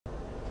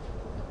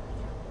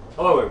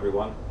Hello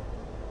everyone,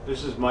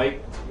 this is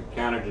Mike,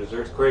 Canada's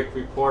Earthquake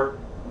Report,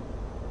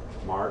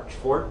 March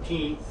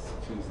 14th,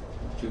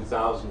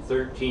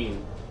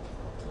 2013.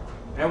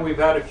 And we've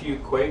had a few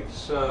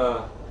quakes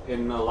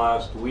in the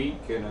last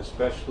week, and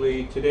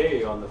especially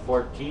today on the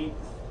 14th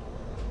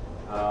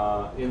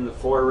in the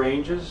 4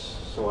 ranges,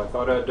 so I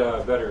thought I'd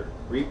better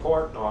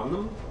report on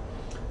them.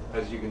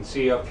 As you can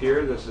see up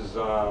here, this is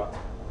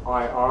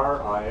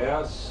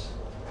IRIS,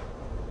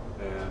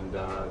 and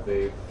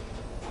they've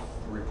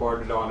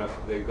reported on it.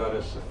 They got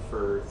us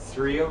for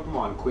 3 of them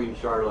on Queen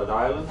Charlotte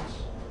Islands,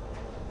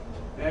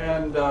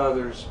 and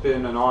there's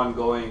been an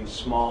ongoing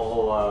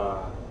small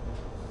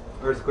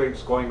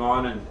earthquakes going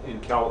on in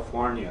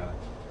California,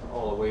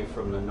 all the way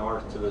from the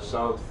north to the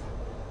south.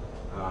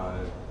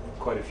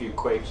 Quite a few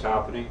quakes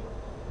happening.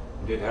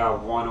 We did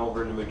have one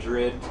over in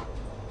Madrid,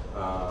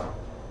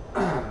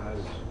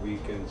 as we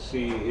can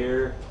see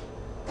here.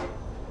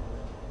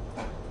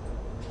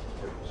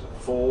 There's a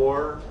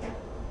 4.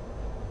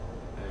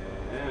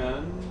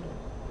 And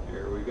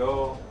here we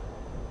go.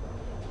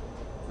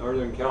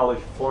 Northern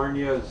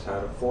California has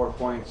had a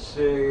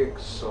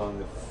 4.6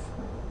 on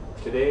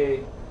today,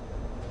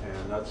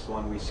 and that's the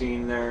one we've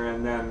seen there.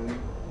 And then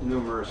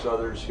numerous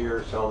others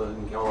here: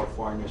 Southern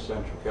California,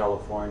 Central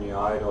California,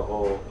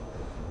 Idaho,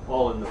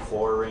 all in the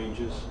 4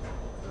 ranges.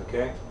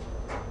 Okay.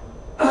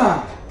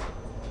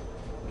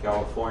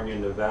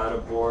 California-Nevada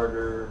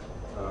border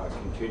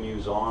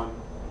continues on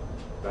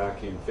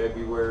back in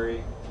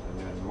February. And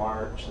then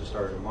March, the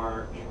start of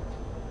March.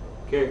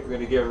 Okay, we're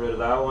going to get rid of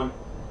that one.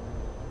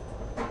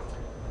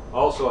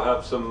 Also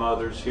have some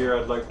others here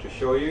I'd like to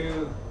show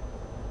you,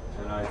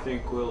 and I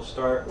think we'll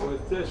start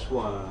with this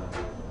one.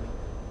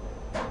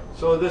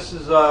 So this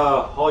is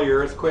all your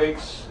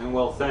earthquakes, and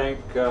we'll thank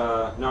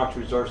Natural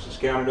Resources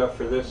Canada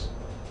for this.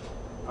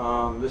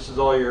 This is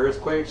all your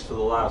earthquakes for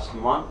the last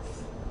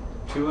month,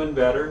 2 and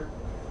better.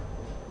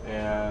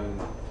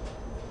 And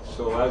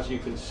so as you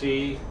can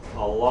see,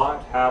 a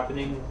lot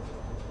happening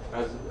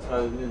as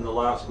in the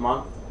last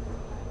month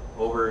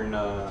over in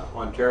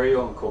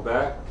Ontario and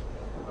Quebec.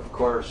 Of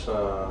course,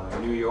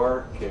 New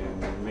York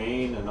and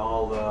Maine and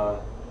all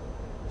the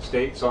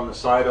states on the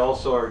side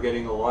also are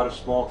getting a lot of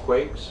small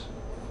quakes,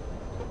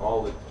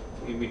 all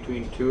in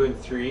between 2 and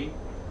 3.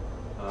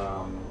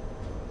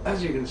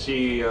 As you can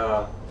see,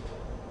 the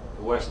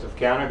west of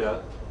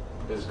Canada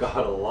has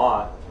got a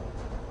lot,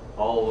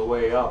 all the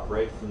way up,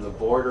 right from the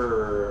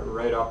border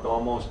right up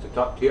almost to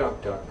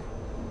Tuktoyaktuk.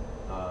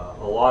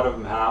 A lot of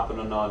them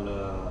happening on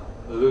the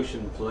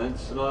Aleutian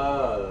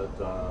Peninsula,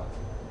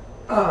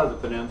 the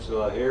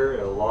peninsula here.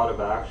 A lot of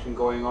action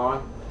going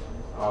on.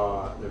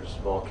 There's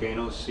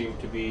volcanoes seem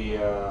to be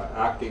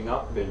acting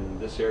up in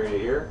this area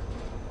here.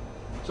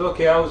 So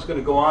okay, I was going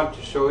to go on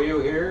to show you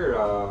here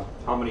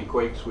how many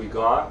quakes we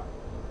got.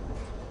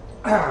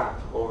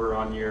 Over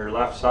on your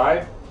left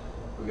side,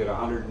 we got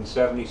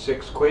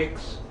 176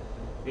 quakes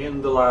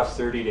in the last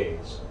 30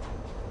 days.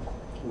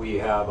 We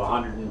have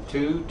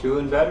 102, 2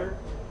 and better.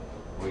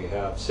 We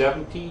have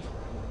 70,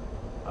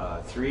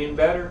 3 and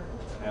better,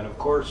 and of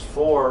course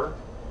 4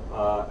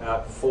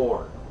 at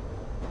 4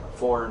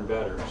 and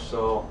better.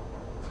 So,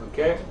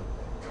 okay,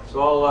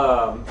 so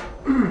I'll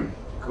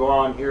go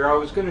on here. I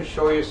was going to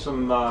show you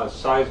some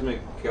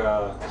seismic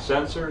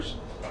sensors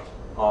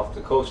off the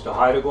coast of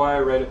Haida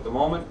Gwaii right at the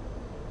moment.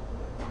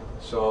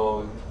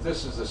 So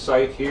this is the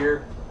site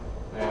here,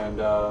 and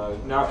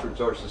Natural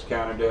Resources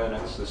Canada, and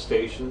it's the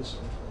stations,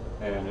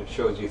 and it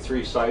shows you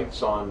 3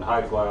 sites on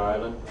Haida Gwaii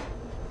Island,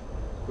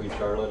 Queen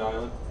Charlotte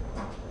Island.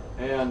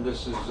 And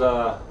this is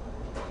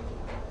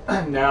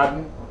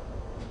Naden.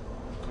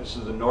 This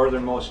is the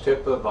northernmost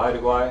tip of Haida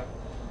Gwaii,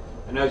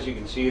 and as you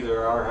can see,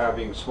 there are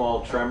having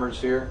small tremors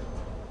here.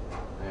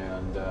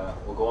 And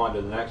we'll go on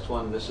to the next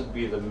one. This would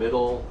be the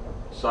middle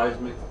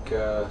seismic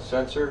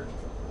sensor,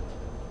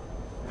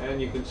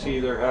 and you can see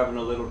they're having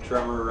a little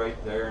tremor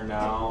right there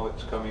now.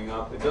 It's coming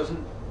up. It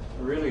doesn't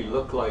really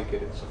look like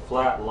it. It's a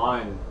flat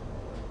line,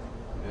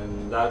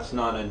 and that's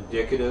not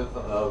indicative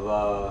of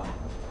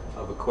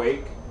a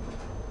quake.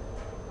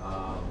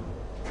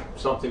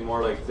 Something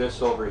more like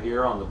this over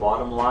here on the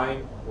bottom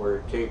line, where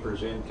it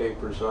tapers in,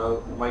 tapers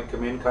out. It might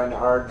come in kind of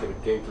hard, but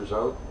it tapers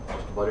out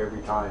just about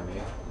every time,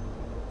 eh?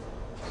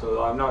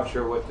 So I'm not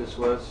sure what this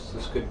was.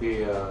 This could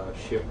be a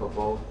ship, a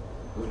boat,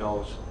 who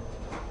knows.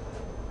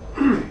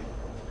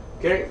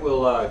 Okay,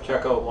 we'll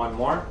check out one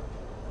more.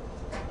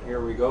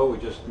 Here we go. We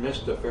just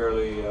missed a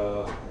fairly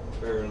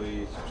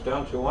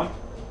substantial one.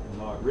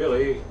 Not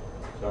really.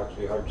 It's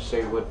actually hard to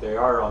say what they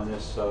are on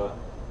this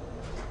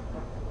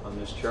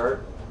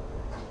chart.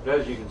 But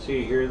as you can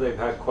see here, they've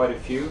had quite a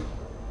few,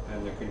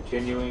 and they're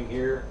continuing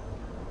here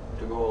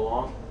to go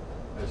along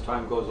as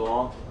time goes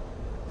along.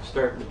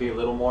 Starting to be a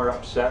little more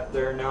upset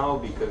there now,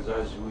 because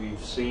as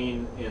we've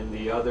seen in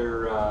the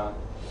other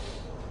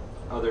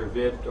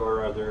vid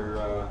or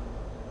other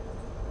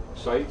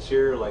sites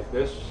here like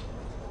this,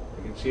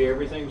 you can see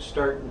everything's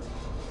starting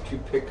to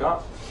pick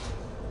up.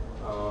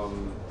 A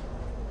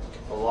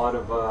lot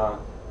of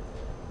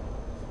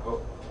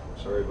oh,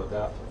 sorry about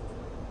that.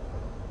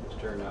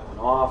 turn that one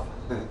off.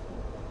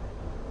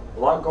 A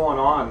lot going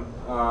on,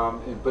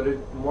 but it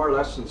more or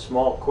less in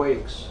small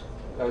quakes.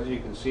 As you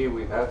can see,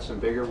 we've had some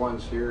bigger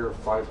ones here,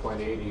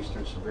 5.8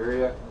 Eastern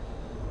Siberia,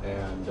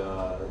 and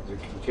they're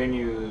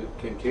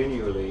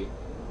continually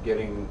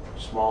getting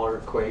smaller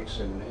quakes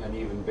and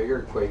even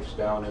bigger quakes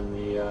down in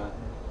the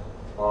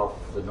off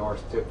the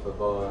north tip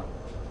of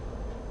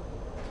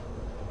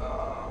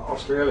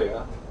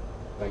Australia.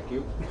 Thank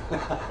you.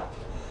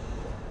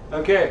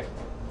 Okay,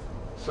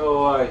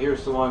 so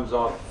here's the ones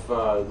off,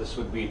 this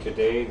would be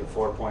today, the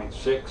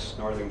 4.6,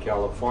 Northern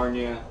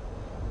California.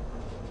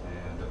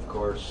 And of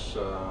course,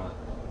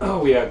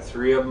 we had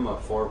 3 of them, a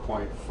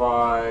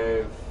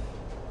 4.5.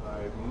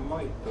 I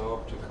might be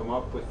able to come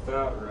up with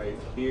that right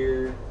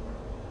here.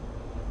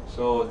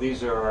 So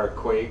these are our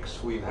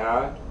quakes we've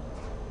had.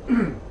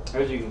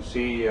 As you can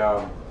see,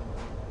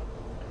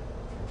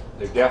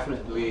 there's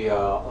definitely a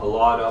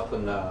lot up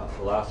in the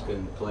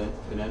Alaskan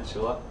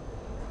Peninsula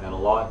and a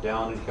lot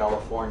down in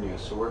California.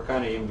 So we're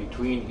kind of in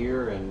between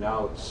here, and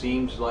now it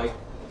seems like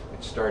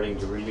it's starting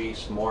to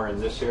release more in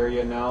this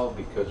area now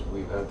because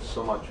we've had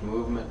so much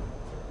movement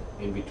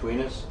in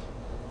between us.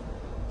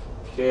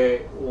 Okay,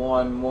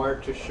 one more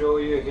to show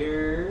you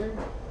here,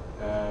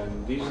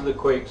 and these are the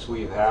quakes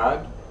we've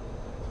had.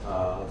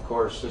 Of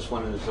course, this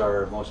one is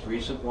our most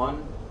recent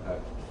one at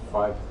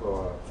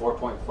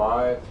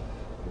 4.5.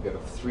 We've got a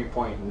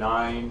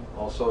 3.9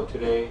 also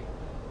today,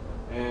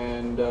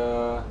 and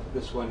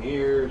this one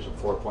here is a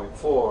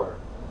 4.4,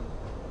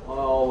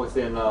 all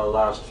within the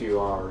last few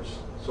hours.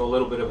 So a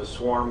little bit of a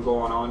swarm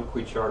going on,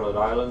 Queen Charlotte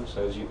Islands.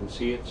 As you can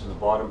see, it's in the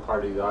bottom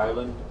part of the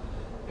island,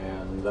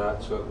 and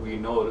that's what we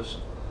noticed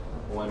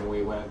when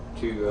we went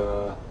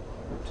to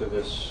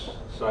this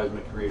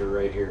seismic reader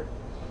right here.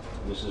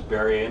 This is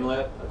Barrier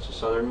Inlet. That's the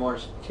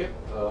southernmost tip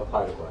of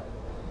Haida Gwaii.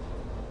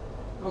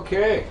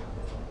 Okay,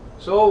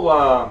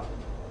 so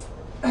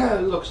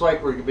it looks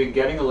like we've been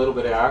getting a little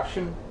bit of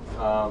action,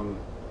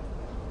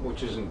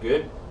 which isn't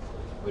good.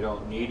 We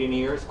don't need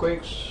any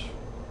earthquakes,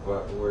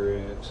 but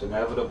it's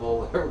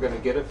inevitable that we're going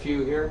to get a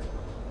few here,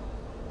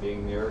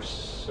 being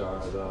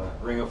the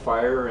Ring of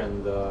Fire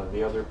and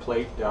the other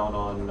plate down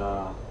on,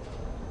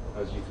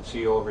 as you can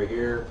see over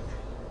here,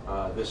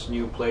 this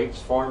new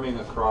plate's forming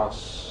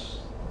across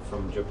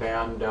from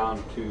Japan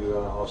down to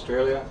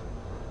Australia,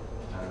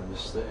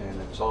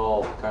 and it's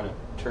all kind of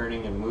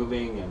turning and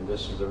moving, and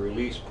this is a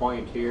release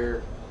point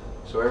here.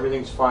 So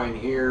everything's fine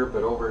here,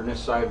 but over on this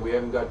side we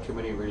haven't got too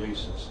many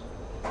releases.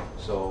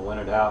 So when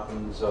it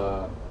happens,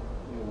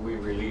 we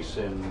release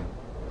in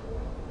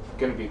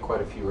going to be quite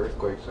a few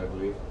earthquakes, I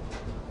believe.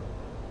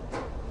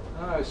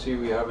 I see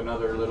we have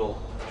another little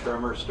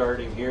tremor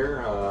starting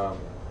here. I'll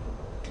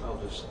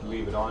just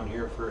leave it on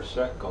here for a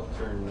sec. I'll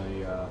turn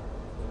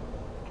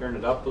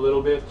it up a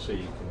little bit so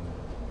you can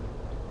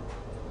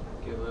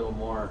get a little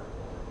more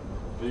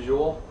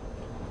visual.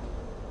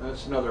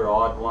 That's another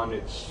odd one.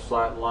 It's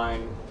flat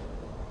line.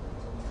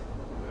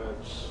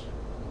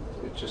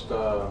 It's just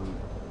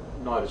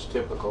not as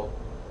typical,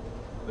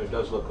 but it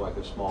does look like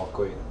a small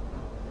quake.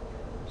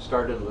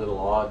 Started a little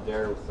odd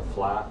there with the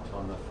flat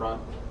on the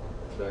front.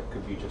 That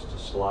could be just a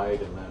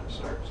slide, and then it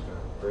starts to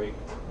break.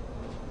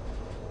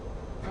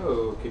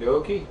 Okie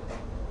dokie.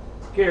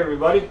 Okay,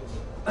 everybody.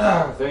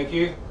 Thank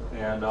you,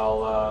 and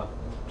I'll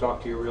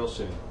talk to you real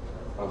soon.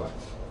 Bye-bye.